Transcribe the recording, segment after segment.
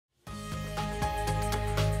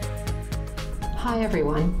Hi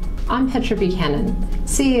everyone, I'm Petra Buchanan,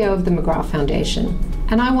 CEO of the McGrath Foundation,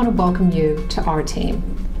 and I want to welcome you to our team.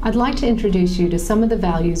 I'd like to introduce you to some of the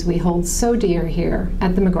values we hold so dear here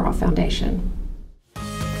at the McGrath Foundation.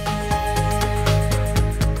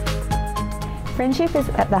 Friendship is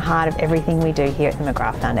at the heart of everything we do here at the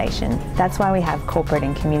McGrath Foundation. That's why we have corporate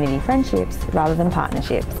and community friendships rather than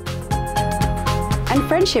partnerships. And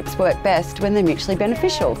friendships work best when they're mutually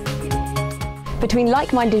beneficial. Between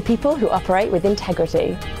like-minded people who operate with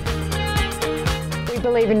integrity. We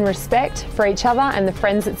believe in respect for each other and the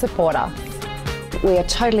friends that support us. We are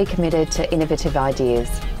totally committed to innovative ideas.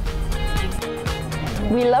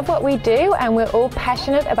 We love what we do and we're all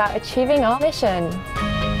passionate about achieving our mission.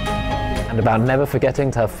 And about never forgetting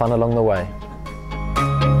to have fun along the way.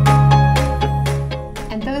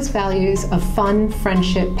 And those values of fun,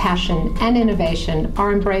 friendship, passion, and innovation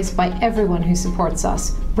are embraced by everyone who supports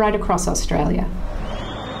us right across Australia.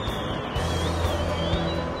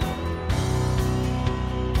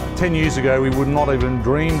 Ten years ago, we would not even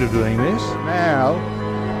dreamed of doing this. Now,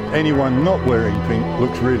 anyone not wearing pink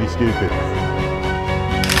looks really stupid.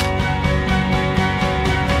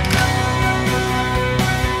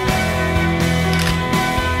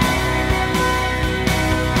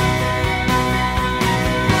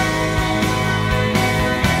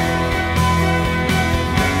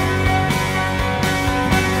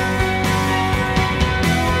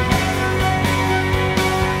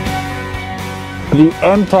 The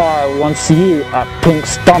Empire wants you at Pink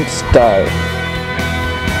Stumps Day.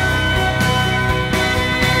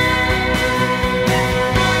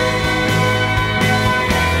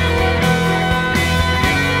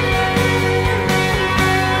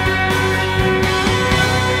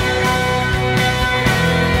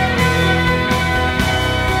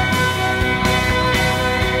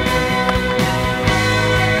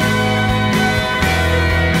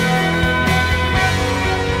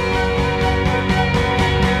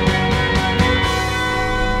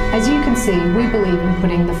 As you can see, we believe in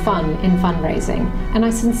putting the fun in fundraising, and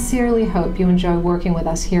I sincerely hope you enjoy working with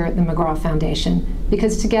us here at the McGrath Foundation,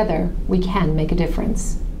 because together we can make a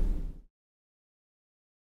difference.